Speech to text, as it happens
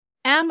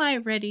Am I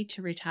ready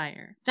to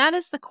retire? That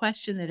is the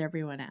question that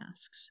everyone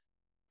asks.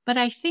 But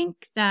I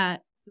think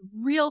that the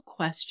real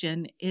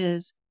question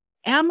is,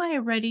 am I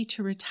ready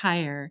to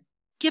retire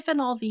given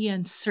all the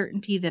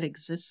uncertainty that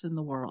exists in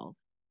the world,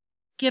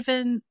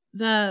 given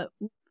the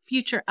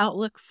future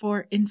outlook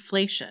for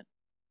inflation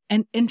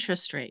and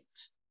interest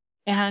rates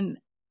and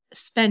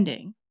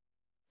spending,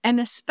 and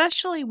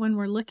especially when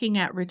we're looking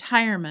at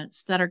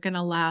retirements that are going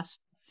to last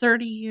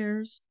 30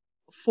 years,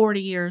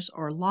 40 years,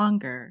 or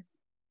longer?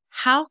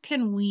 How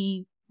can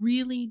we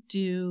really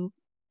do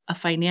a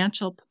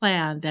financial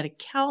plan that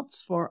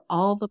accounts for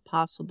all the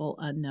possible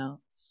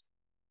unknowns?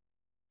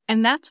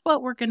 And that's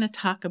what we're going to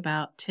talk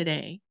about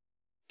today.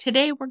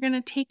 Today, we're going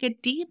to take a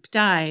deep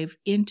dive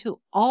into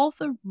all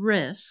the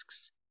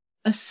risks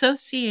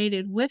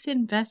associated with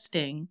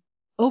investing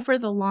over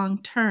the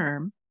long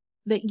term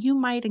that you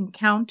might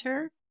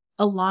encounter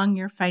along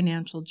your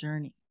financial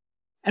journey.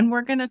 And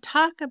we're going to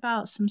talk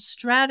about some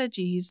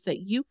strategies that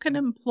you can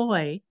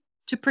employ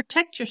to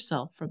protect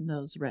yourself from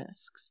those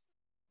risks.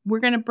 We're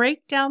going to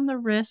break down the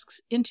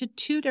risks into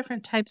two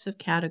different types of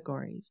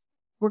categories.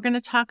 We're going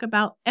to talk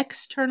about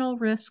external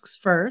risks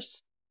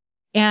first,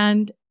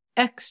 and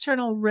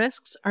external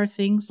risks are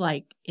things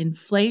like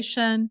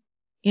inflation,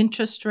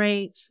 interest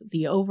rates,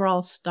 the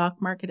overall stock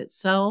market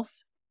itself,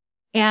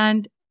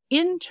 and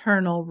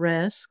internal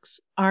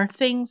risks are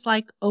things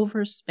like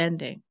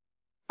overspending.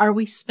 Are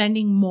we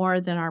spending more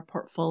than our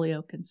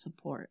portfolio can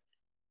support?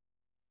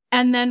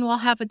 And then we'll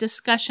have a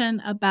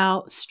discussion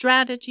about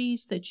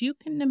strategies that you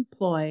can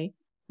employ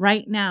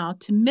right now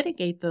to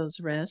mitigate those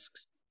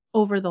risks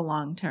over the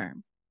long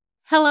term.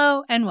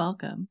 Hello and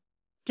welcome.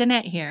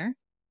 Danette here.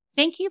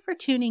 Thank you for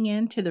tuning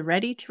in to the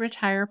Ready to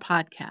Retire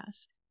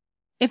podcast.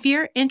 If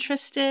you're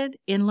interested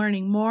in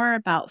learning more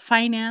about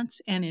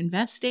finance and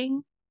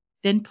investing,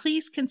 then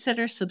please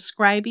consider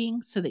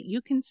subscribing so that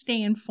you can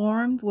stay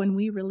informed when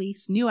we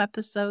release new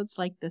episodes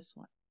like this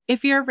one.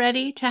 If you're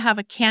ready to have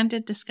a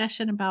candid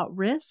discussion about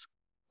risk,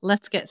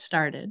 let's get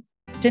started.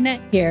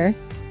 Danette here,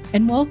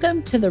 and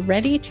welcome to the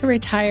Ready to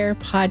Retire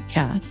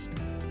podcast,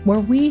 where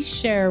we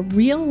share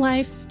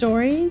real-life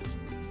stories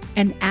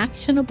and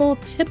actionable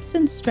tips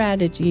and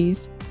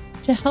strategies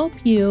to help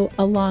you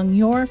along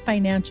your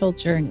financial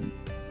journey.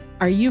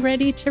 Are you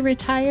ready to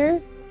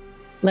retire?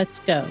 Let's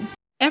go.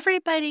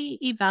 Everybody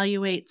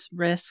evaluates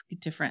risk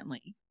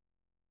differently.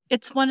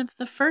 It's one of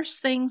the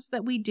first things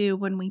that we do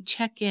when we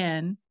check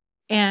in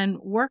and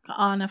work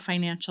on a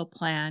financial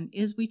plan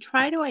is we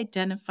try to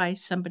identify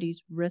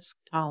somebody's risk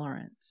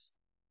tolerance.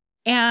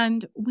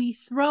 And we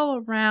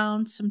throw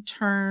around some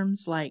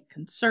terms like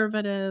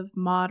conservative,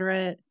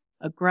 moderate,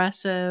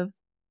 aggressive,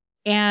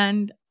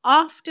 and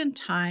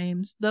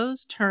oftentimes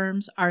those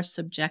terms are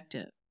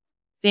subjective.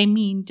 They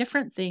mean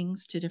different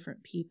things to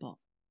different people.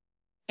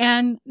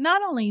 And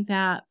not only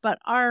that, but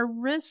our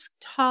risk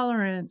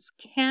tolerance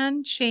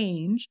can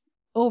change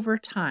over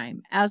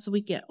time. As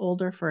we get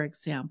older, for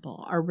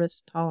example, our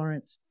risk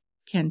tolerance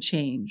can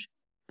change.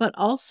 But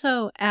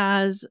also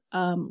as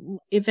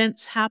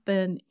events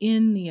happen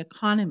in the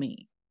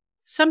economy,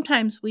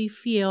 sometimes we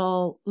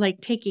feel like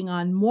taking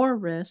on more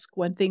risk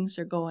when things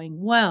are going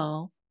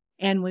well,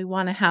 and we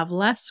want to have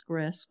less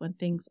risk when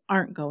things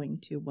aren't going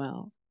too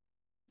well.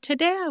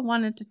 Today, I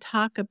wanted to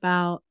talk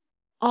about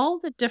all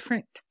the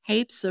different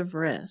types of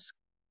risk.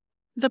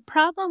 The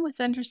problem with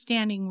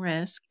understanding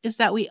risk is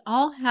that we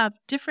all have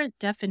different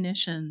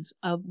definitions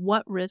of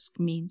what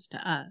risk means to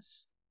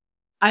us.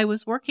 I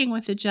was working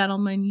with a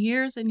gentleman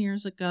years and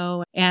years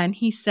ago, and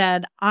he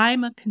said,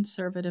 I'm a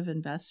conservative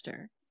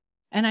investor.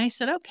 And I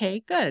said,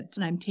 okay, good.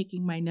 And I'm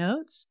taking my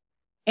notes.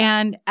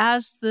 And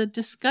as the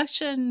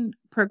discussion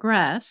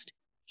progressed,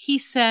 he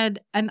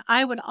said, and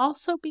I would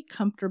also be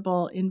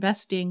comfortable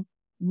investing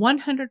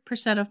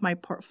 100% of my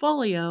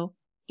portfolio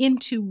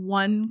into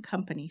one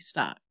company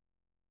stock.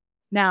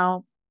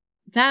 Now,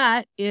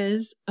 that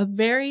is a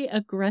very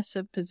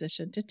aggressive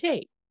position to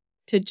take,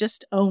 to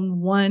just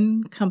own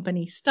one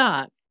company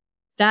stock.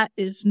 That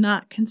is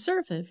not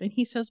conservative. And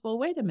he says, well,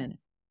 wait a minute.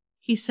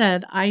 He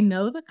said, I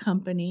know the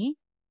company.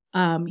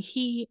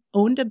 He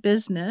owned a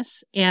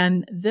business,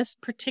 and this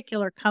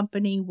particular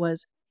company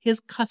was his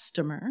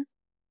customer.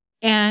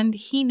 And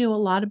he knew a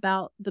lot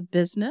about the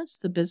business.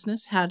 The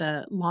business had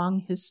a long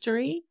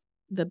history.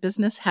 The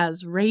business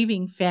has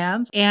raving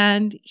fans.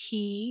 And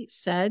he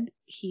said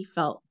he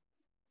felt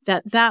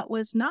that that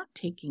was not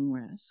taking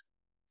risk.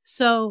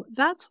 So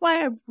that's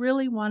why I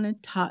really want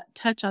to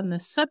touch on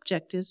this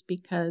subject, is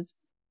because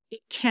it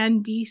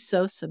can be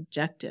so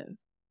subjective.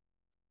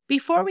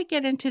 Before we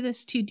get into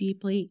this too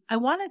deeply, I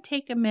want to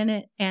take a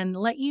minute and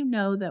let you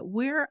know that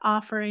we're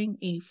offering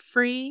a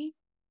free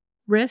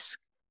risk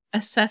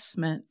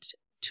assessment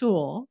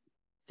tool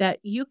that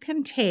you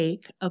can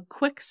take a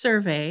quick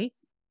survey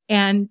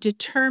and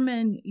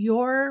determine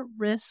your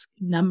risk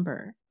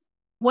number.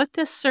 What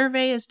this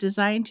survey is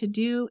designed to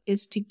do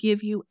is to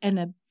give you an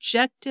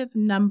objective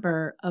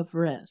number of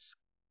risk.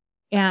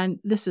 And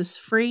this is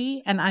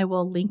free, and I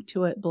will link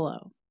to it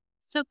below.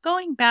 So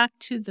going back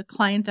to the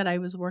client that I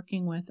was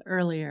working with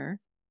earlier,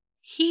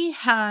 he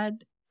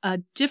had a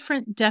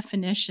different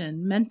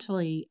definition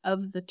mentally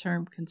of the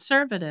term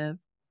conservative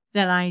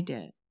than I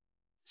did.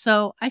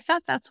 So I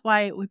thought that's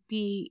why it would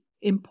be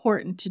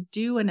important to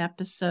do an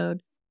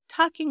episode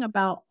talking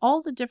about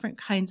all the different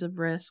kinds of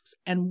risks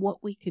and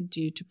what we could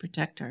do to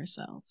protect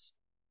ourselves.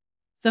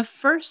 The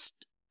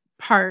first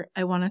part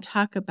I want to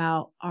talk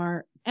about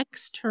are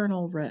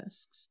external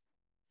risks,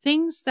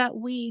 things that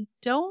we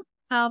don't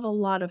have a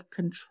lot of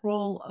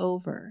control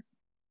over.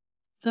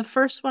 The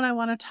first one I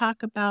want to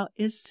talk about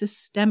is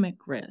systemic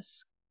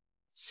risk.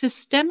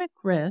 Systemic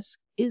risk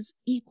is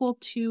equal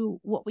to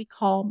what we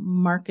call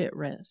market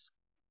risk.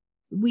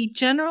 We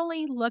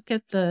generally look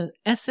at the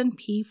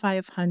S&P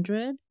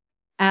 500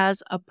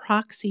 as a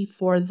proxy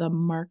for the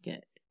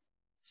market.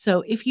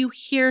 So if you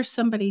hear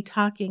somebody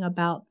talking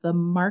about the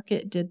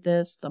market did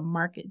this, the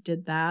market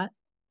did that,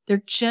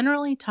 they're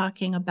generally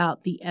talking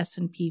about the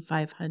S&P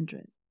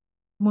 500.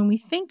 When we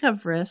think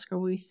of risk or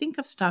we think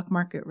of stock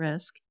market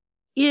risk,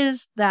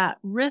 is that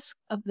risk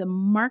of the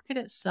market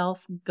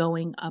itself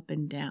going up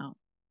and down.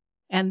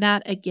 And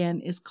that, again,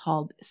 is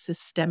called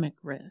systemic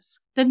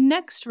risk. The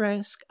next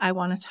risk I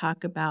want to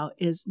talk about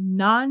is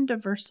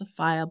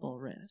non-diversifiable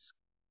risk,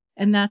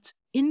 and that's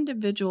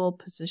individual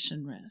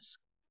position risk.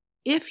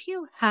 If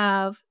you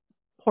have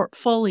a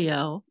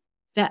portfolio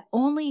that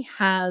only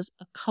has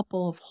a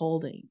couple of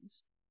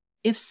holdings,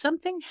 if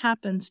something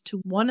happens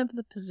to one of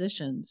the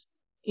positions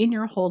in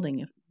your holding,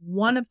 if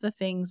one of the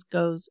things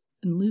goes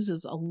and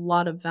loses a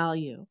lot of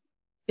value,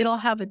 it'll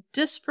have a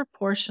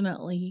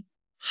disproportionately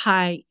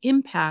high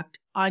impact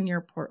on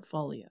your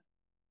portfolio.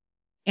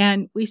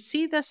 And we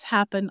see this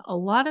happen a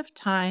lot of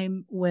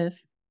time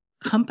with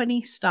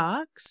company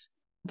stocks.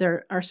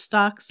 There are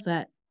stocks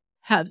that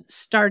have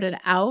started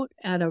out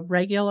at a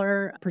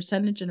regular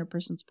percentage in a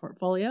person's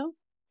portfolio,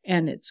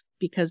 and it's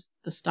because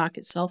the stock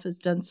itself has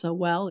done so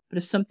well. But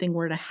if something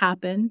were to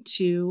happen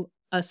to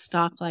a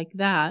stock like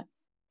that,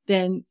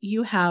 then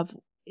you have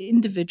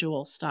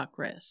individual stock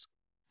risk.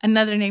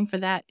 Another name for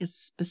that is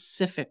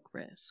specific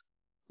risk.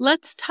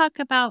 Let's talk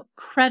about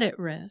credit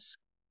risk.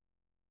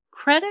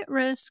 Credit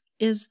risk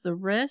is the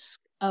risk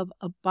of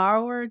a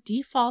borrower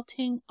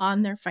defaulting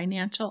on their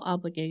financial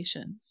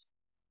obligations.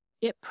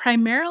 It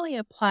primarily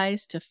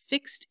applies to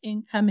fixed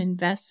income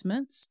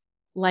investments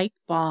like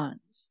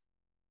bonds,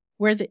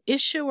 where the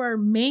issuer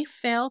may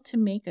fail to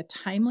make a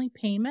timely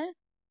payment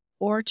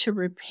or to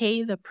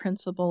repay the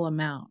principal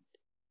amount.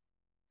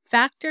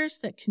 Factors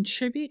that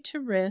contribute to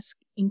risk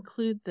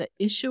include the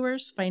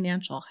issuer's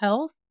financial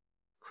health,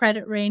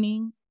 credit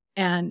rating,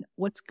 and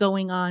what's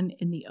going on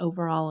in the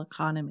overall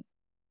economy.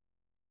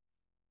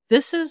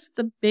 This is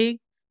the big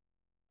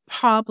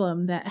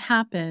problem that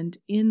happened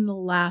in the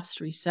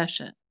last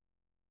recession.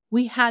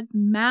 We had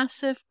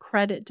massive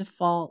credit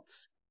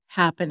defaults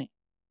happening,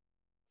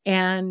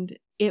 and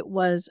it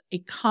was a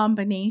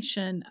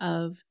combination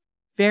of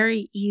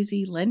very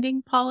easy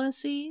lending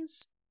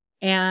policies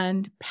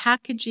and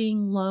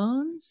packaging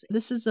loans.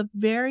 This is a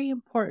very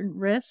important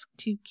risk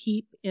to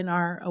keep in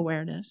our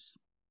awareness.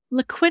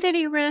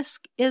 Liquidity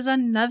risk is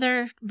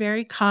another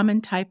very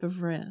common type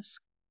of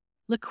risk.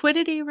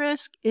 Liquidity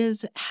risk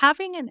is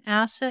having an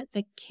asset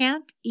that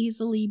can't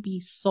easily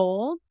be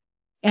sold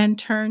and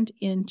turned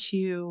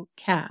into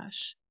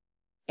cash.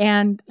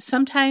 And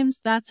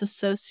sometimes that's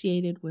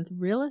associated with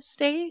real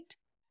estate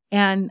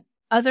and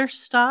other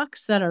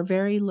stocks that are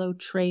very low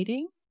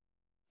trading.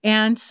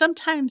 And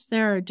sometimes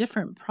there are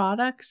different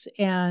products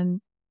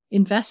and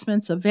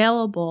investments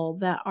available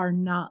that are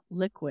not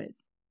liquid.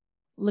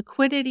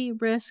 Liquidity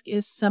risk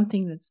is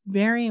something that's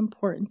very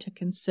important to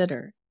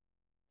consider.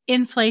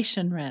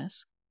 Inflation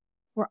risk.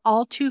 We're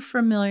all too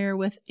familiar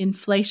with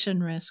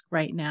inflation risk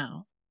right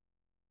now.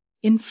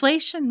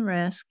 Inflation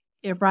risk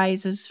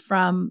arises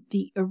from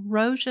the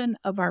erosion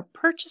of our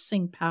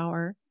purchasing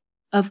power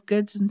of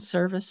goods and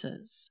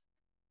services.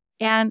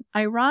 And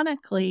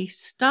ironically,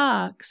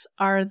 stocks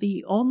are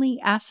the only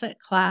asset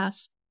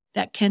class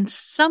that can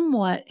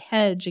somewhat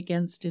hedge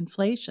against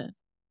inflation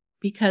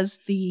because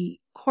the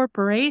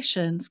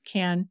corporations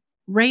can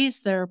raise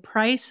their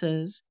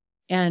prices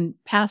and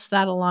pass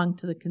that along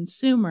to the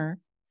consumer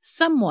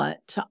somewhat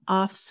to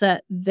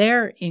offset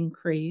their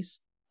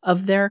increase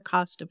of their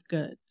cost of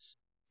goods.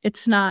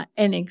 It's not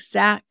an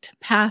exact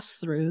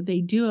pass-through.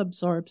 They do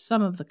absorb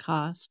some of the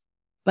cost,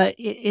 but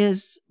it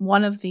is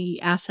one of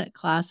the asset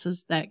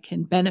classes that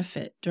can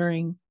benefit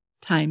during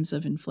times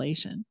of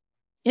inflation.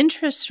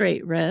 Interest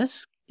rate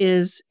risk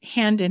is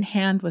hand in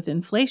hand with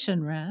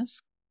inflation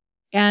risk,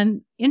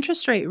 and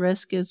interest rate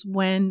risk is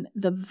when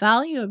the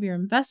value of your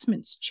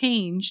investments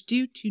change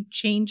due to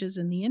changes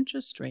in the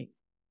interest rate.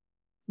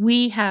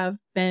 We have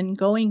been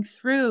going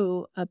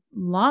through a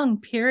long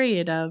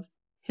period of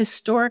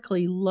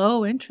historically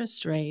low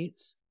interest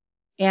rates,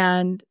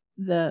 and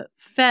the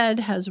Fed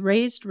has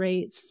raised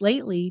rates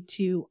lately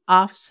to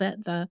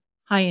offset the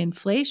high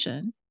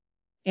inflation.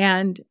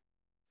 And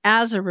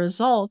as a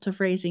result of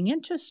raising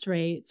interest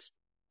rates,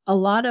 a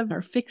lot of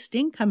our fixed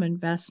income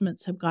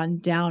investments have gone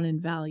down in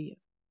value.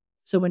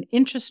 So when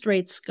interest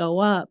rates go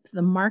up,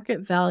 the market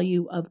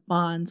value of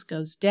bonds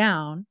goes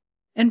down,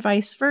 And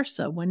vice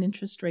versa. When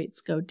interest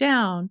rates go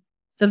down,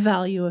 the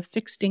value of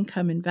fixed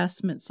income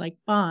investments like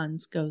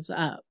bonds goes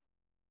up.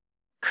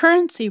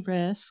 Currency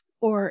risk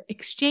or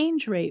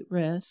exchange rate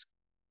risk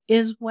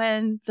is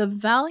when the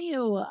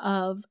value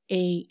of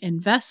an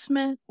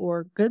investment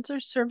or goods or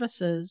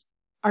services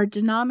are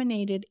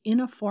denominated in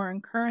a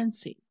foreign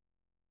currency.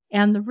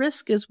 And the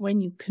risk is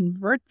when you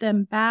convert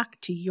them back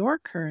to your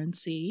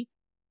currency,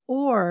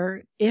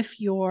 or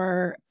if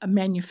you're a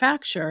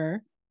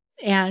manufacturer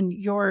and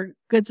your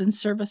goods and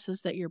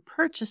services that you're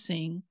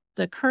purchasing,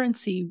 the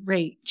currency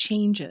rate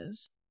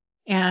changes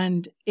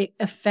and it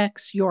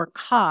affects your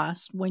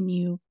cost when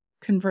you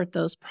convert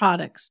those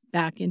products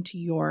back into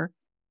your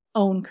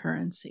own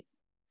currency.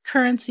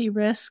 Currency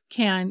risk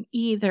can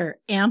either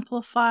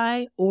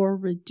amplify or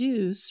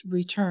reduce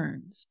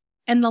returns.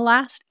 And the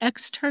last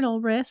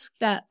external risk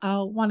that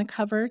I'll want to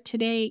cover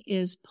today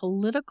is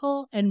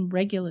political and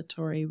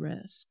regulatory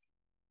risk.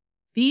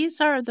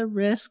 These are the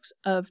risks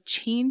of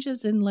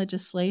changes in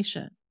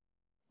legislation.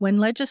 When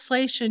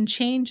legislation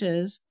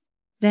changes,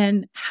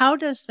 then how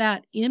does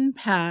that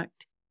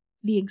impact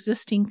the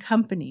existing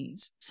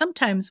companies?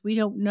 Sometimes we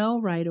don't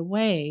know right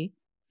away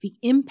the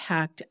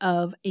impact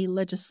of a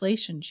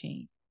legislation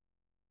change.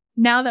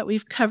 Now that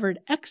we've covered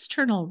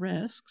external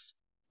risks,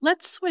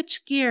 let's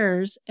switch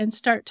gears and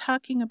start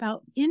talking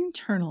about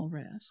internal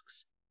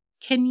risks.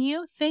 Can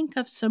you think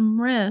of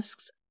some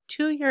risks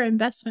to your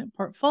investment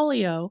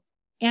portfolio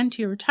and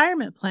to your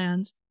retirement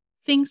plans,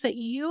 things that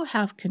you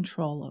have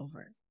control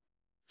over?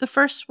 The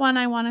first one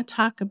I want to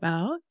talk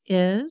about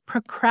is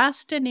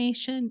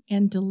procrastination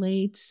and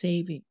delayed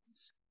savings.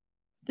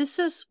 This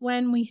is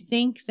when we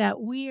think that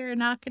we are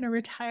not going to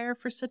retire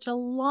for such a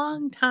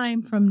long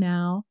time from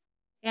now,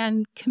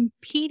 and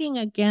competing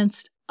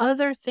against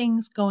other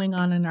things going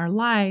on in our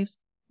lives,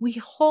 we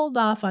hold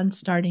off on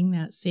starting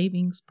that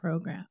savings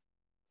program.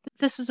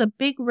 This is a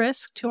big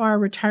risk to our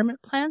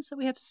retirement plans that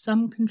we have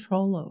some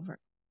control over.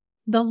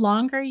 The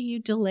longer you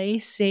delay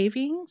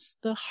savings,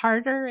 the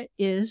harder it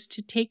is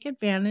to take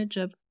advantage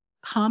of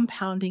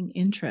compounding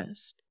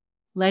interest,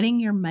 letting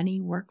your money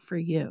work for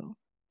you.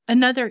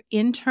 Another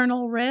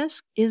internal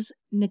risk is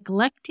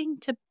neglecting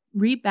to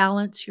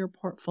rebalance your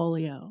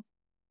portfolio.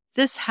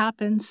 This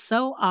happens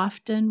so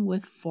often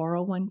with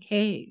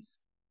 401ks.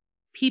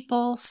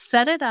 People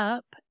set it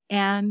up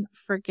and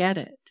forget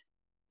it.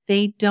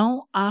 They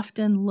don't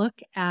often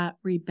look at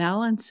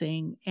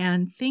rebalancing,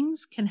 and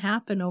things can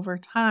happen over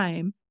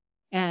time,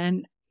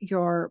 and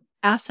your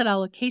asset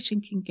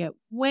allocation can get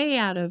way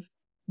out of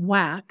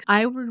whack.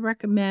 I would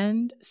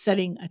recommend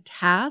setting a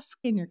task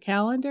in your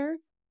calendar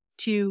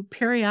to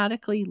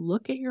periodically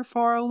look at your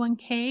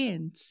 401k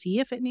and see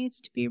if it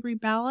needs to be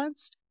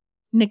rebalanced.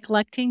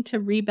 Neglecting to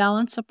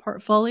rebalance a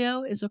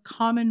portfolio is a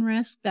common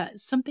risk that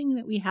is something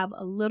that we have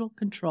a little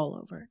control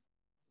over.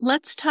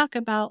 Let's talk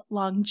about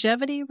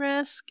longevity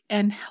risk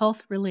and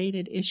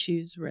health-related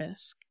issues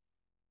risk.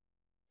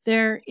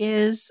 There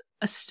is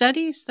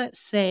studies that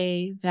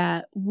say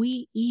that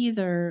we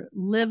either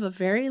live a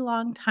very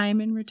long time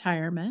in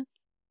retirement,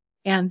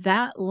 and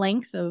that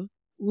length of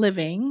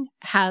living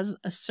has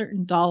a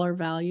certain dollar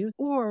value,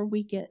 or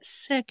we get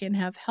sick and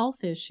have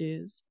health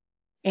issues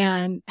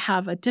and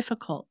have a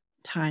difficult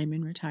time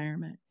in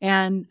retirement.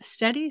 And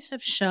studies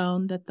have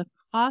shown that the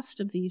cost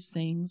of these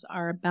things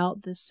are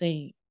about the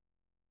same.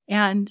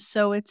 And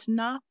so it's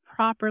not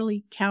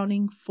properly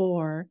counting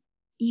for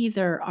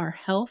either our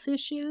health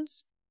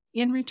issues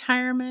in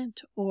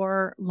retirement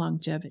or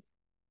longevity.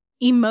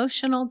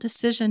 Emotional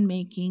decision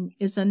making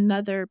is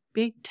another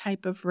big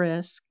type of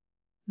risk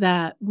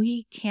that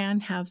we can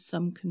have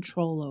some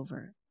control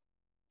over.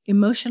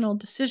 Emotional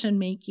decision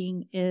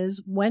making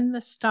is when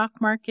the stock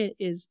market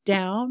is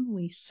down,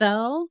 we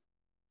sell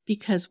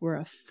because we're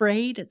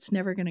afraid it's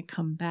never going to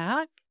come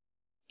back.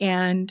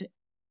 And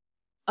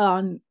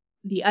on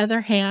the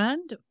other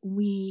hand,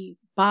 we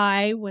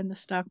buy when the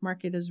stock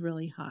market is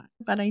really hot.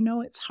 But I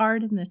know it's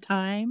hard in the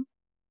time.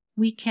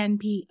 We can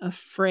be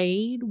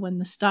afraid when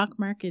the stock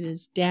market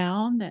is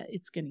down that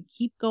it's going to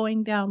keep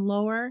going down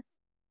lower.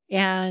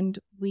 And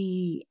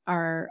we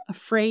are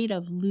afraid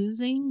of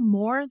losing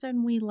more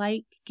than we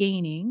like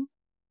gaining.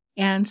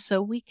 And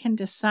so we can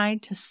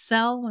decide to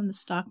sell when the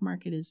stock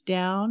market is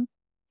down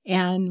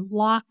and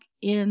lock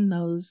in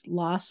those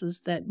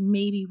losses that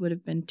maybe would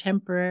have been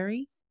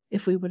temporary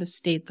if we would have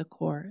stayed the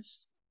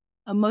course.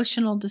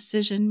 Emotional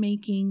decision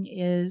making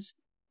is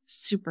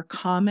super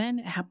common.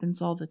 It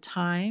happens all the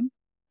time.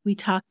 We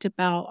talked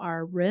about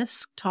our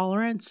risk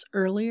tolerance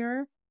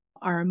earlier.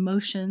 Our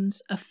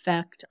emotions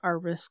affect our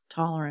risk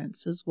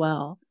tolerance as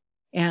well.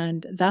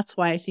 And that's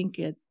why I think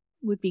it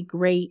would be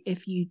great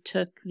if you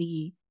took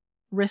the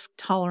risk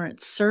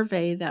tolerance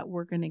survey that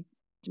we're going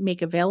to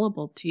make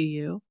available to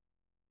you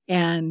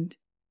and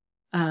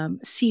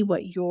see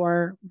what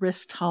your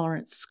risk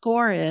tolerance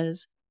score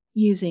is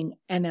using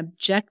an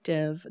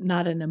objective,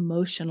 not an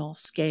emotional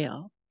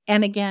scale.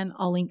 And again,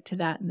 I'll link to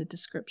that in the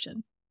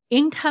description.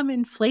 Income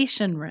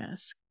inflation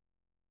risk.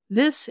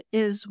 This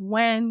is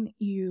when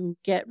you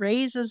get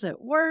raises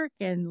at work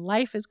and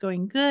life is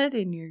going good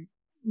and you're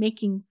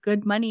making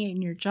good money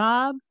in your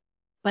job,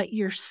 but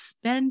your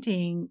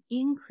spending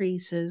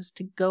increases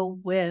to go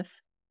with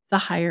the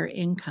higher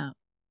income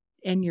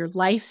and your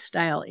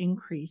lifestyle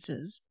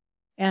increases.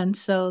 And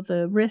so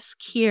the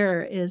risk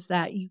here is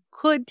that you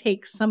could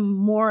take some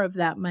more of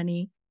that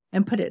money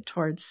and put it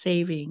towards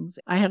savings.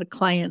 I had a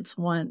client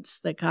once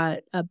that got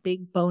a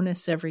big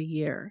bonus every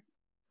year,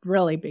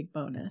 really big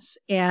bonus.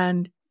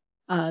 And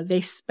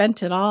they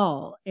spent it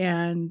all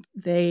and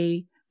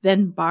they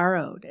then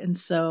borrowed. And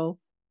so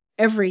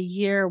every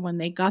year when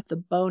they got the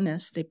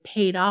bonus, they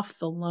paid off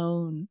the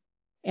loan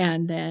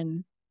and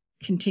then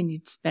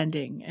continued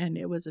spending. And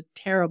it was a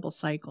terrible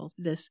cycle.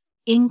 This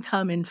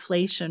income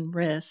inflation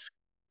risk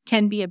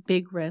can be a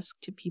big risk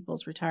to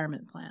people's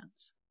retirement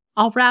plans.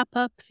 I'll wrap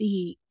up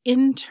the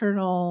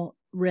internal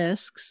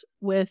risks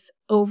with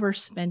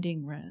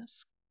overspending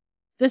risk.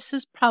 This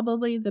is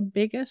probably the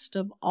biggest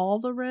of all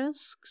the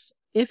risks.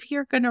 If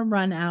you're going to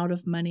run out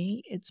of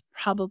money, it's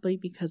probably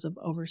because of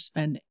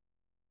overspending.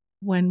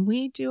 When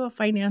we do a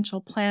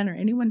financial plan or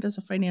anyone does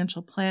a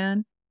financial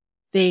plan,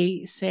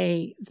 they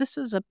say this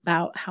is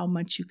about how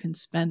much you can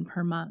spend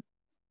per month.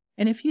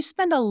 And if you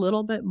spend a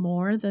little bit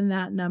more than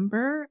that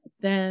number,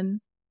 then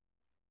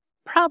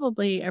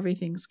probably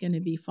everything's going to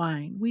be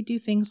fine. We do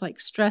things like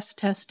stress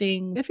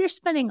testing. If you're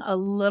spending a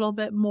little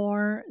bit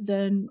more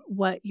than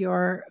what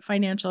your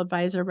financial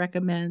advisor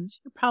recommends,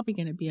 you're probably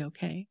going to be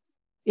okay.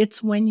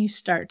 It's when you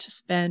start to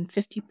spend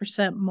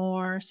 50%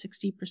 more,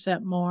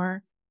 60%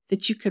 more,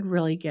 that you could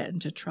really get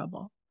into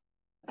trouble.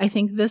 I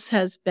think this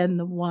has been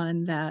the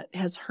one that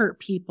has hurt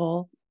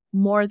people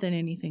more than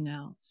anything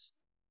else.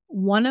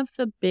 One of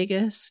the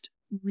biggest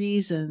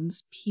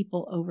reasons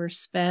people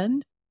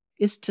overspend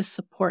is to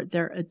support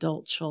their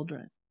adult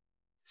children.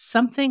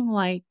 Something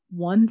like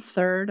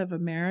 1/3 of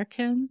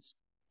Americans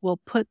will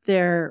put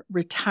their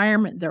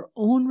retirement, their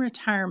own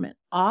retirement,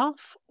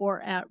 off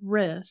or at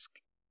risk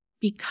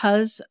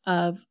because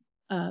of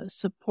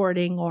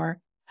supporting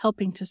or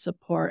helping to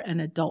support an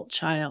adult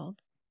child.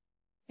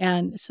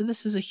 And so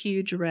this is a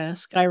huge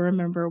risk. I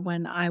remember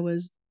when I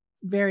was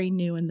very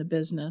new in the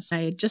business, I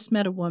had just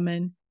met a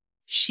woman.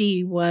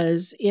 She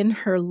was in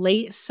her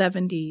late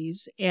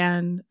 70s.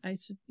 And I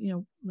said,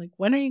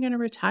 when are you going to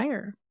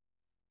retire?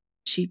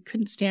 She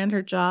couldn't stand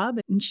her job.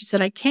 And she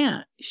said, I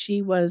can't.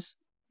 She was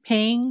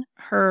paying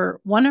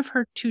one of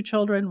her 2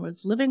 children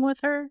was living with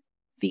her.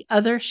 The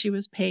other, she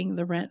was paying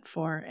the rent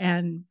for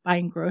and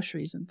buying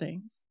groceries and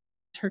things.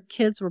 Her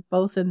kids were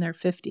both in their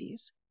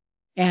 50s.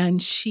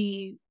 And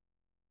she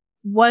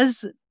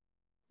was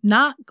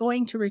not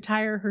going to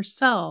retire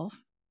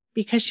herself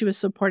because she was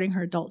supporting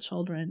her adult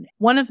children.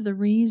 One of the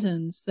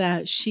reasons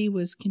that she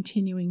was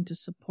continuing to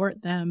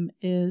support them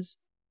is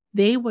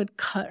they would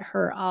cut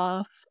her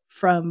off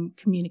from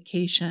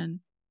communication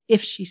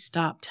if she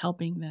stopped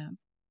helping them.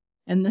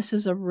 And this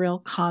is a real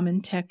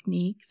common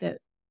technique that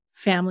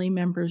family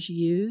members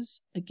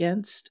use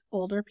against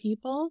older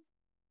people.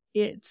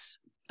 It's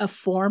a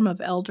form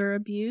of elder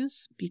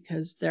abuse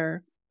because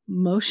they're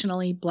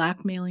emotionally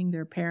blackmailing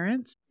their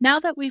parents. Now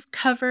that we've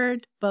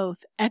covered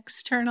both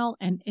external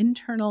and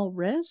internal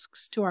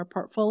risks to our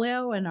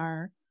portfolio and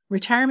our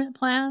retirement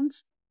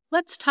plans,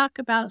 let's talk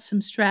about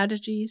some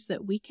strategies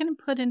that we can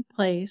put in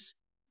place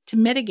to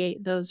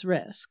mitigate those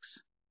risks.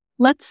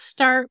 Let's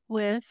start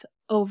with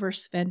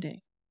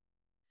overspending,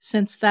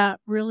 since that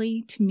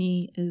really, to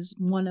me, is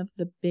one of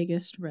the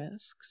biggest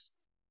risks.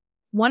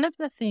 One of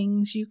the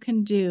things you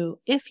can do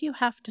if you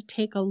have to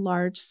take a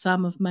large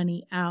sum of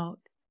money out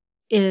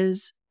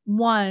is,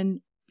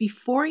 one,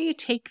 before you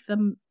take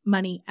the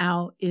money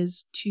out,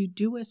 is to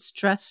do a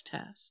stress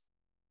test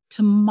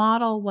to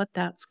model what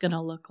that's going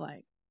to look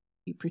like.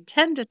 You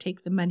pretend to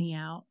take the money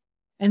out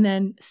and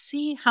then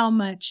see how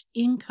much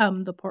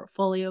income the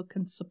portfolio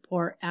can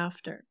support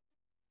after.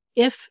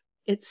 If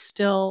it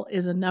still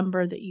is a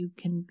number that you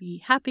can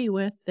be happy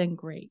with, then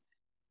great.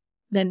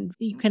 Then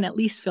you can at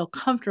least feel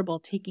comfortable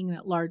taking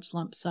that large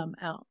lump sum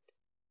out.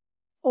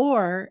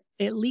 Or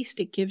at least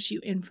it gives you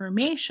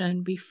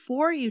information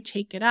before you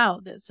take it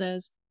out that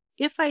says,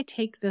 if I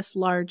take this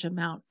large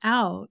amount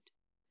out,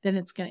 then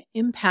it's going to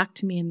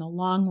impact me in the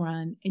long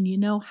run. And you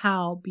know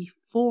how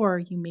before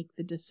you make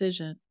the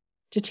decision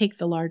to take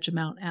the large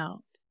amount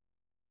out.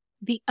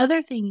 The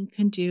other thing you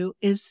can do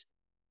is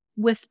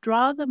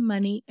withdraw the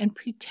money and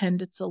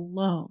pretend it's a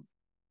loan.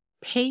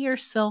 Pay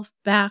yourself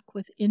back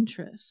with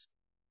interest.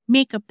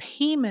 Make a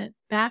payment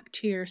back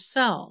to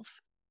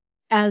yourself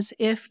as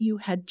if you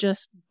had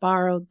just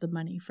borrowed the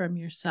money from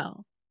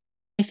yourself.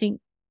 I think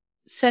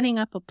setting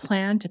up a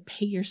plan to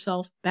pay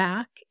yourself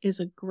back is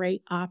a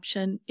great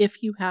option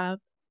if you have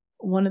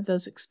one of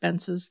those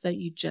expenses that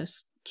you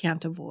just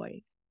can't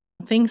avoid.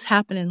 Things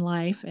happen in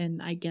life, and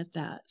I get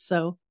that.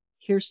 So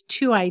here's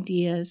 2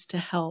 ideas to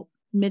help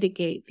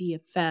mitigate the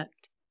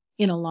effect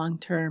in a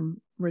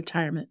long-term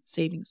retirement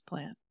savings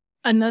plan.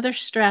 Another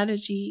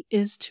strategy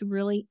is to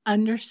really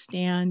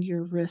understand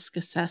your risk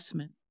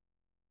assessment.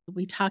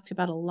 We talked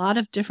about a lot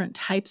of different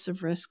types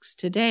of risks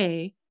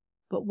today,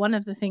 but one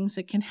of the things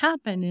that can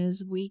happen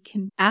is we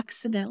can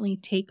accidentally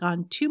take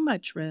on too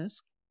much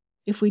risk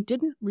If we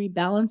didn't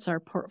rebalance our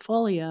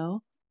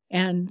portfolio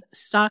and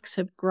stocks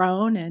have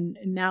grown and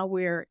now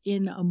we're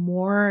in a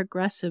more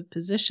aggressive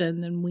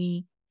position than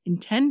we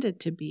intended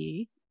to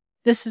be,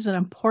 this is an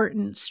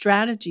important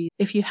strategy.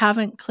 If you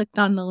haven't clicked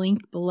on the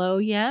link below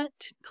yet,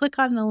 click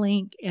on the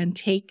link and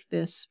take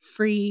this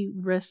free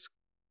risk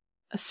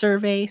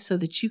survey so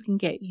that you can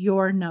get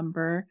your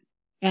number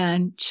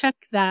and check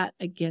that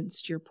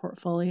against your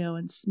portfolio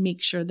and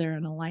make sure they're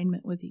in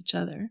alignment with each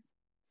other.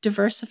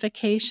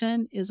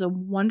 Diversification is a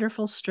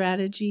wonderful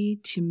strategy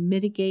to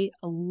mitigate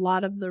a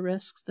lot of the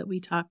risks that we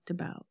talked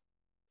about.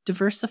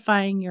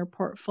 Diversifying your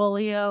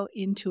portfolio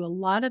into a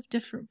lot of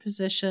different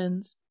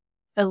positions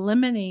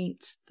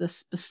eliminates the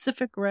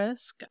specific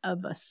risk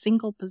of a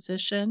single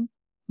position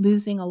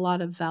losing a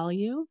lot of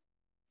value.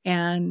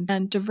 And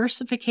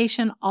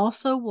diversification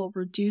also will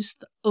reduce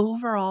the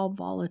overall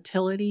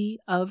volatility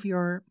of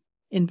your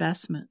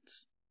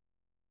investments.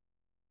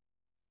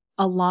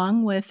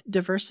 Along with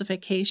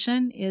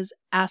diversification is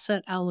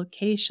asset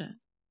allocation.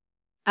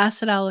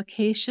 Asset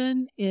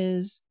allocation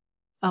is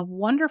a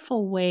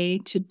wonderful way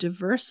to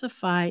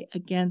diversify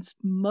against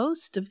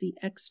most of the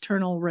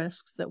external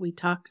risks that we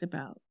talked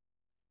about.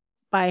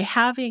 By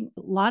having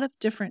a lot of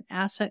different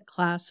asset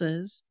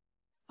classes,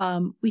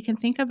 we can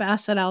think of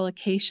asset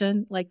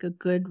allocation like a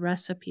good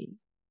recipe.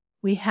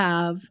 We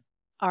have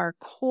our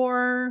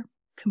core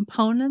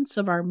components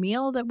of our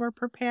meal that we're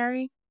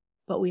preparing,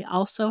 but we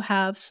also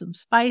have some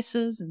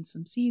spices and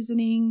some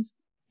seasonings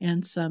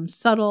and some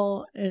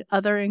subtle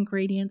other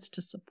ingredients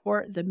to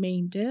support the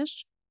main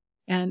dish.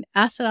 And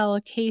asset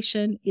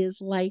allocation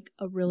is like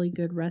a really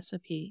good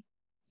recipe.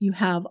 You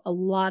have a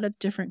lot of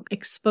different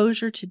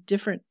exposure to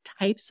different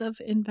types of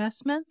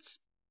investments.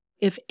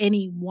 If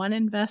any one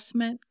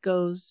investment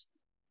goes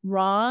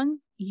wrong,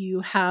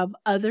 you have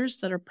others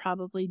that are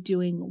probably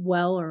doing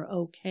well or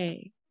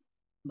okay.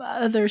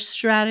 Other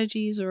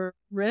strategies or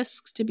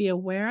risks to be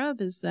aware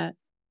of is that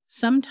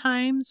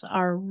sometimes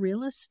our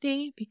real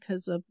estate,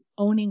 because of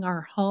owning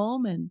our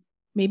home and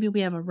maybe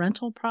we have a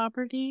rental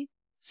property,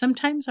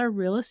 sometimes our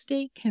real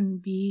estate can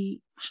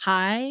be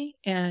high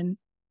and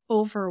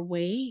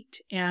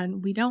overweight,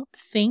 and we don't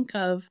think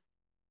of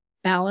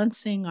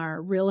balancing our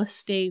real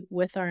estate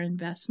with our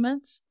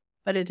investments,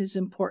 but it is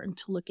important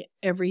to look at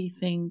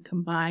everything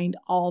combined,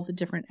 all the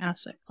different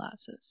asset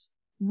classes.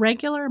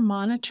 Regular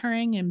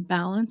monitoring and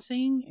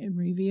balancing and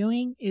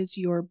reviewing is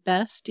your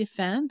best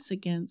defense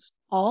against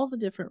all the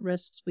different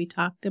risks we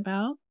talked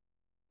about.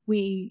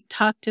 We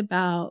talked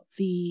about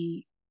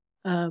the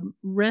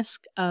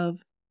risk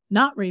of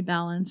not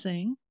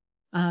rebalancing.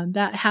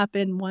 That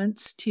happened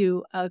once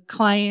to a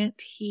client.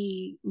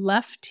 He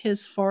left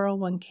his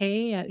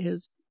 401k at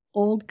his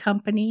old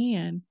company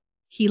and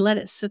he let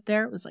it sit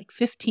there. It was like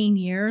 15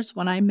 years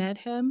when I met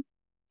him.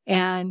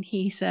 And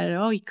he said,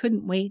 he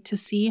couldn't wait to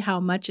see how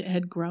much it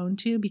had grown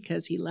to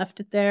because he left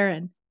it there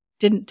and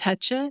didn't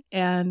touch it.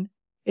 And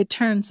it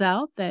turns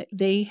out that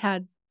they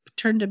had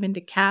turned him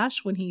into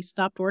cash when he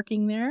stopped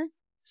working there.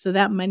 So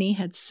that money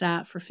had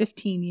sat for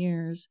 15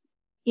 years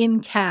in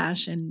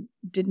cash and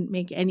didn't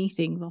make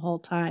anything the whole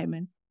time.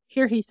 And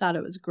here he thought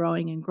it was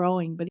growing and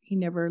growing, but he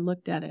never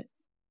looked at it.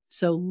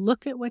 So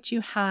look at what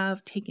you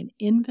have, take an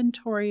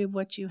inventory of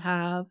what you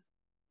have.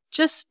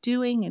 Just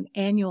doing an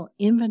annual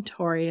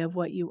inventory of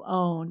what you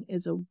own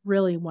is a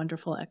really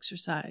wonderful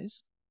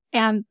exercise.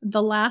 And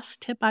the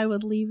last tip I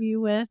would leave you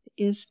with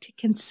is to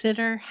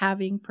consider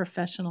having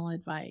professional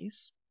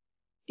advice.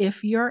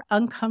 If you're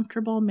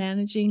uncomfortable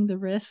managing the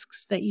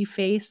risks that you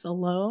face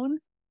alone,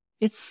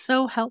 it's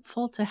so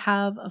helpful to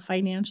have a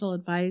financial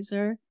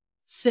advisor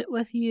sit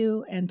with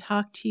you and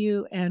talk to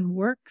you and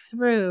work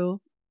through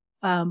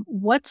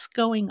what's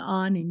going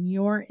on in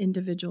your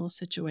individual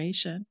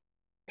situation.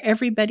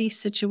 Everybody's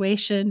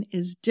situation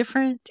is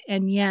different,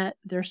 and yet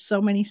there's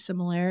so many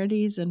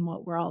similarities in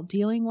what we're all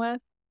dealing with.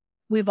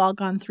 We've all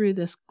gone through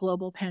this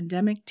global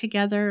pandemic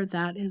together.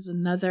 That is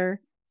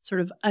another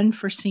sort of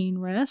unforeseen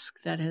risk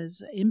that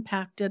has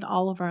impacted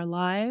all of our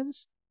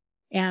lives.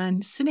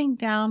 And sitting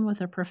down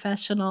with a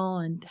professional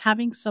and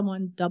having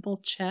someone double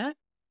check,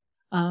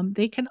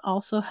 they can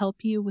also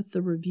help you with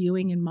the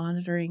reviewing and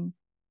monitoring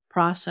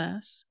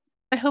process.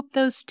 I hope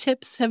those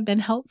tips have been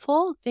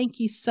helpful. Thank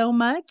you so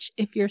much.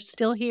 If you're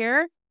still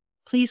here,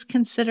 please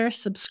consider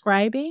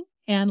subscribing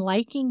and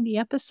liking the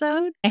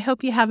episode. I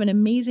hope you have an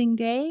amazing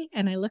day,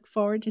 and I look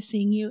forward to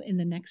seeing you in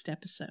the next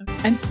episode.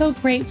 I'm so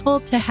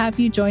grateful to have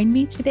you join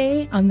me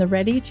today on the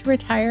Ready to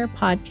Retire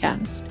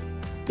podcast.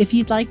 If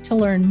you'd like to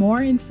learn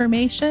more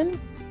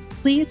information,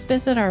 please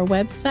visit our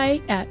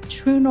website at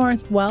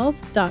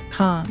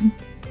truenorthwealth.com.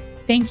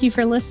 Thank you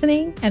for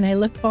listening, and I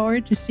look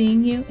forward to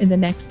seeing you in the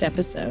next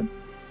episode.